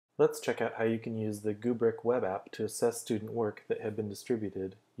Let's check out how you can use the Goobric Web App to assess student work that had been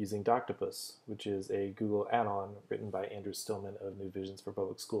distributed using Doctopus, which is a Google add-on written by Andrew Stillman of New Visions for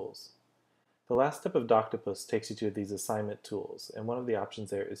Public Schools. The last step of Doctopus takes you to these assignment tools, and one of the options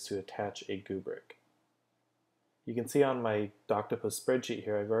there is to attach a Goobric. You can see on my Doctopus spreadsheet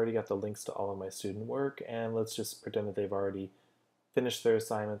here, I've already got the links to all of my student work, and let's just pretend that they've already finished their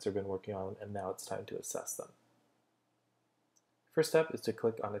assignments or been working on them, and now it's time to assess them. First step is to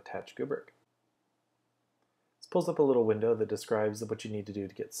click on Attach Goobric. This pulls up a little window that describes what you need to do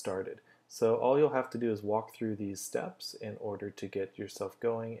to get started. So all you'll have to do is walk through these steps in order to get yourself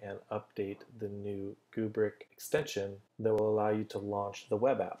going and update the new Goobric extension that will allow you to launch the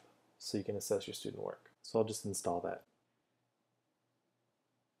web app so you can assess your student work. So I'll just install that.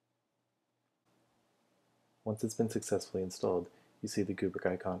 Once it's been successfully installed, you see the Goobric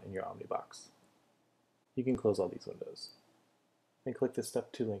icon in your Omnibox. You can close all these windows and click the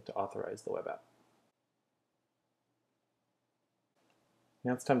Step 2 link to authorize the web app.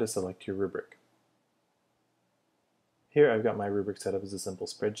 Now it's time to select your rubric. Here I've got my rubric set up as a simple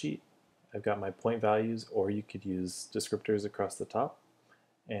spreadsheet. I've got my point values, or you could use descriptors across the top,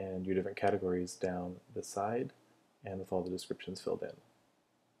 and your different categories down the side, and with all the descriptions filled in.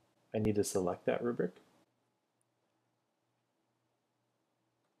 I need to select that rubric.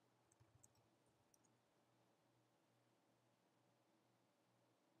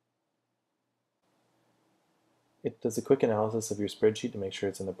 It does a quick analysis of your spreadsheet to make sure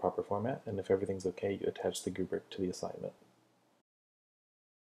it's in the proper format, and if everything's okay, you attach the Goobric to the assignment.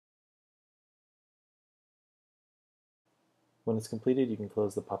 When it's completed, you can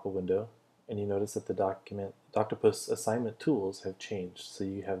close the pop-up window, and you notice that the Doctopus assignment tools have changed. So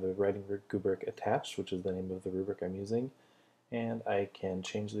you have the writing Goobric attached, which is the name of the rubric I'm using, and I can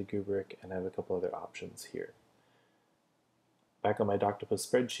change the Goobric and have a couple other options here. Back on my Doctopus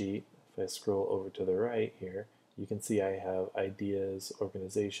spreadsheet, if I scroll over to the right here, you can see I have ideas,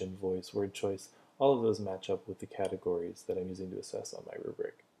 organization, voice, word choice. All of those match up with the categories that I'm using to assess on my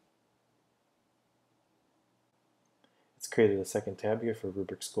rubric. It's created a second tab here for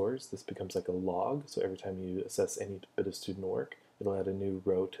rubric scores. This becomes like a log, so every time you assess any bit of student work, it'll add a new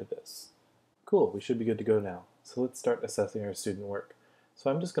row to this. Cool, we should be good to go now. So let's start assessing our student work. So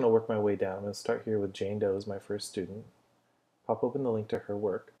I'm just going to work my way down. I'm going to start here with Jane Doe as my first student. Pop open the link to her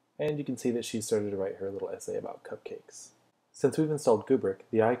work, and you can see that she started to write her little essay about cupcakes. Since we've installed Goobric,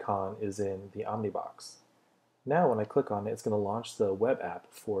 the icon is in the Omnibox. Now when I click on it, it's going to launch the web app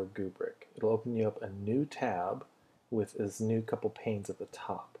for Goobric. It'll open you up a new tab with this new couple panes at the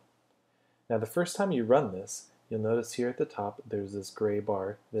top. Now the first time you run this, you'll notice here at the top there's this gray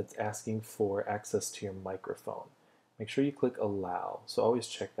bar that's asking for access to your microphone. Make sure you click Allow, so always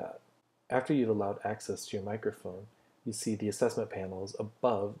check that. After you've allowed access to your microphone, you see the assessment panels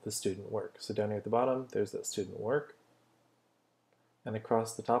above the student work. So down here at the bottom, there's that student work. And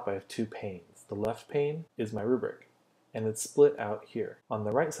across the top, I have two panes. The left pane is my rubric, and it's split out here. On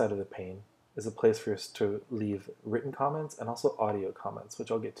the right side of the pane is a place for us to leave written comments and also audio comments,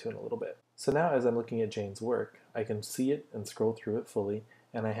 which I'll get to in a little bit. So now as I'm looking at Jane's work, I can see it and scroll through it fully,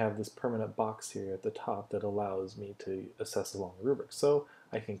 and I have this permanent box here at the top that allows me to assess along the rubric. So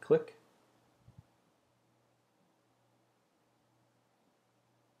I can click.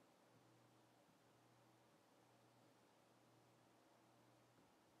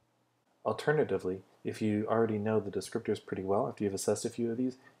 Alternatively, if you already know the descriptors pretty well, after you've assessed a few of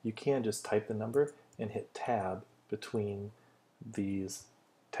these, you can just type the number and hit tab between these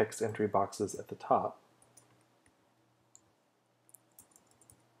text entry boxes at the top.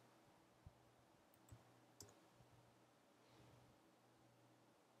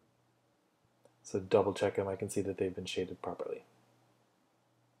 So double check them, I can see that they've been shaded properly.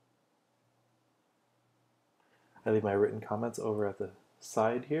 I leave my written comments over at the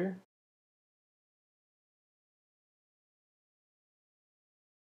side here.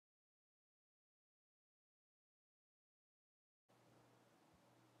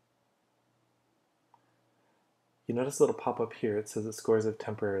 You notice a little pop-up here. It says that scores have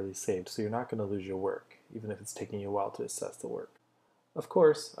temporarily saved, so you're not going to lose your work, even if it's taking you a while to assess the work. Of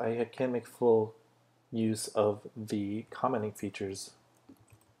course, I can make full use of the commenting features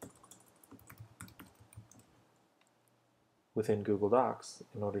within Google Docs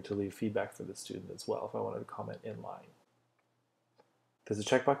in order to leave feedback for the student as well if I wanted to comment in line. There's a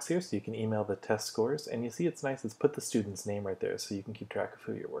checkbox here so you can email the test scores, and you see it's nice, it's put the student's name right there so you can keep track of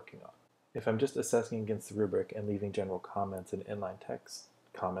who you're working on. If I'm just assessing against the rubric and leaving general comments and inline text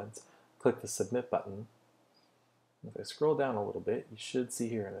comments, click the Submit button. If I scroll down a little bit, you should see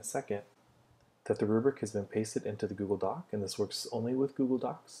here in a second that the rubric has been pasted into the Google Doc, and this works only with Google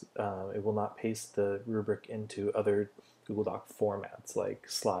Docs. It will not paste the rubric into other Google Doc formats like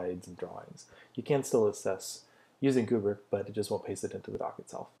slides and drawings. You can still assess using Goobric, but it just won't paste it into the doc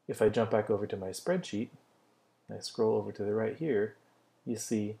itself. If I jump back over to my spreadsheet, and I scroll over to the right here, you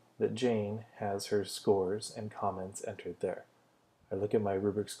see that Jane has her scores and comments entered there. I look at my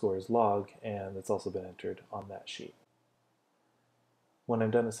rubric scores log, and it's also been entered on that sheet. When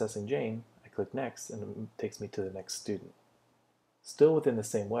I'm done assessing Jane, I click Next, and it takes me to the next student. Still within the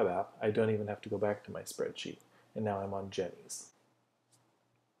same web app, I don't even have to go back to my spreadsheet, and now I'm on Jenny's.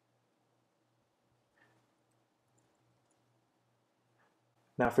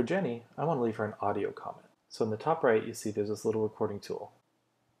 Now for Jenny, I want to leave her an audio comment. So in the top right, you see there's this little recording tool.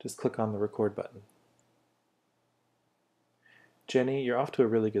 Just click on the record button. Jenny, you're off to a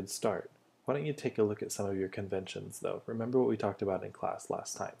really good start. Why don't you take a look at some of your conventions, though? Remember what we talked about in class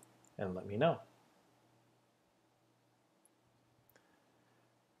last time, and let me know.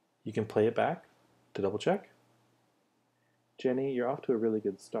 You can play it back to double check. Jenny, you're off to a really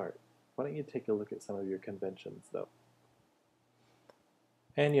good start. Why don't you take a look at some of your conventions, though?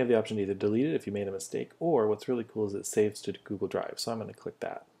 And you have the option to either delete it if you made a mistake, or what's really cool is it saves to Google Drive, so I'm going to click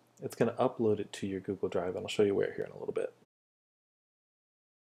that. It's going to upload it to your Google Drive, and I'll show you where here in a little bit.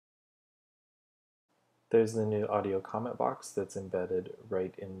 There's the new audio comment box that's embedded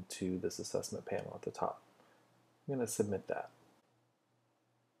right into this assessment panel at the top. I'm going to submit that.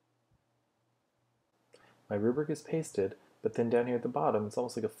 My rubric is pasted, but then down here at the bottom, it's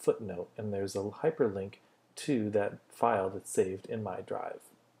almost like a footnote, and there's a hyperlink to that file that's saved in my drive.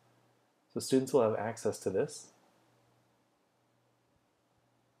 So students will have access to this,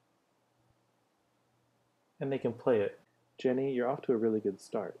 and they can play it. Jenny, you're off to a really good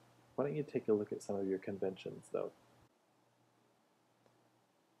start. Why don't you take a look at some of your conventions, though?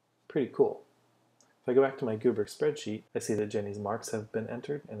 Pretty cool. If I go back to my Goobric spreadsheet, I see that Jenny's marks have been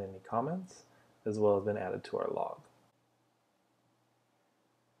entered and any comments, as well as been added to our log.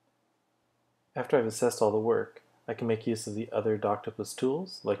 After I've assessed all the work, I can make use of the other Doctopus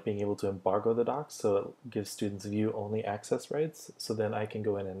tools, like being able to embargo the docs so it gives students view-only access rights, so then I can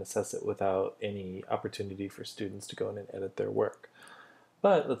go in and assess it without any opportunity for students to go in and edit their work.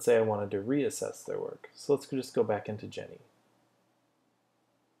 But let's say I wanted to reassess their work, so let's just go back into Jenny.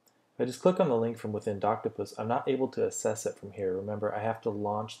 If I just click on the link from within Doctopus, I'm not able to assess it from here. Remember, I have to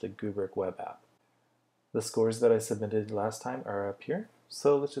launch the Goobric Web App. The scores that I submitted last time are up here.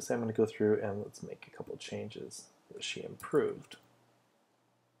 So let's just say I'm going to go through and let's make a couple changes that she improved.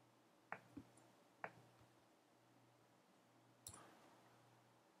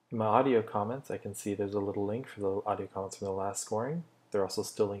 In my audio comments, I can see there's a little link for the audio comments from the last scoring. They're also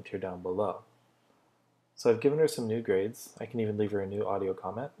still linked here down below. So I've given her some new grades. I can even leave her a new audio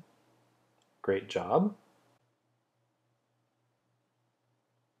comment. Great job.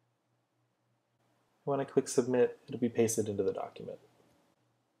 When I click submit, it'll be pasted into the document.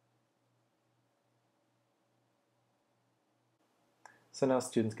 So now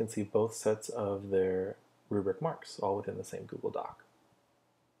students can see both sets of their rubric marks, all within the same Google Doc.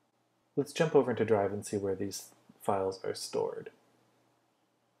 Let's jump over into Drive and see where these files are stored.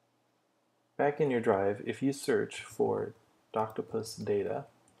 Back in your Drive, if you search for Doctopus data,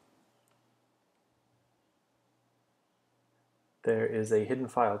 there is a hidden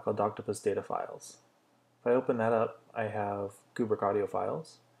file called Doctopus data files. If I open that up, I have Goobric audio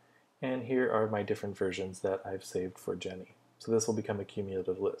files, and here are my different versions that I've saved for Jenny. So this will become a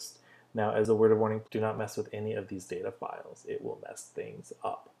cumulative list. Now, as a word of warning, do not mess with any of these data files. It will mess things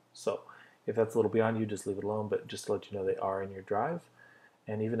up. So if that's a little beyond you, just leave it alone, but just to let you know they are in your Drive.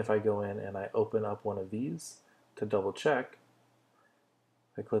 And even if I go in and I open up one of these to double check,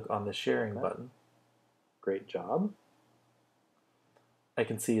 I click on the sharing button. Great job. I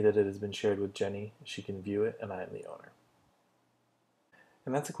can see that it has been shared with Jenny. She can view it, and I am the owner.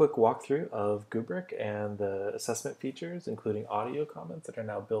 And that's a quick walkthrough of Goobric and the assessment features, including audio comments that are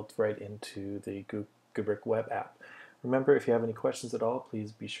now built right into the Goobric Web App. Remember, if you have any questions at all,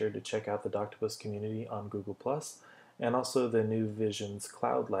 please be sure to check out the Doctopus community on Google+, and also the New Visions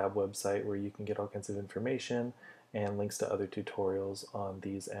Cloud Lab website where you can get all kinds of information and links to other tutorials on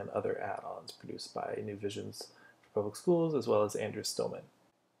these and other add-ons produced by New Visions for Public Schools, as well as Andrew Stillman.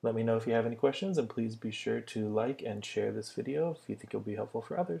 Let me know if you have any questions, and please be sure to like and share this video if you think it'll be helpful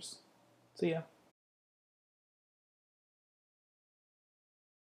for others. See ya!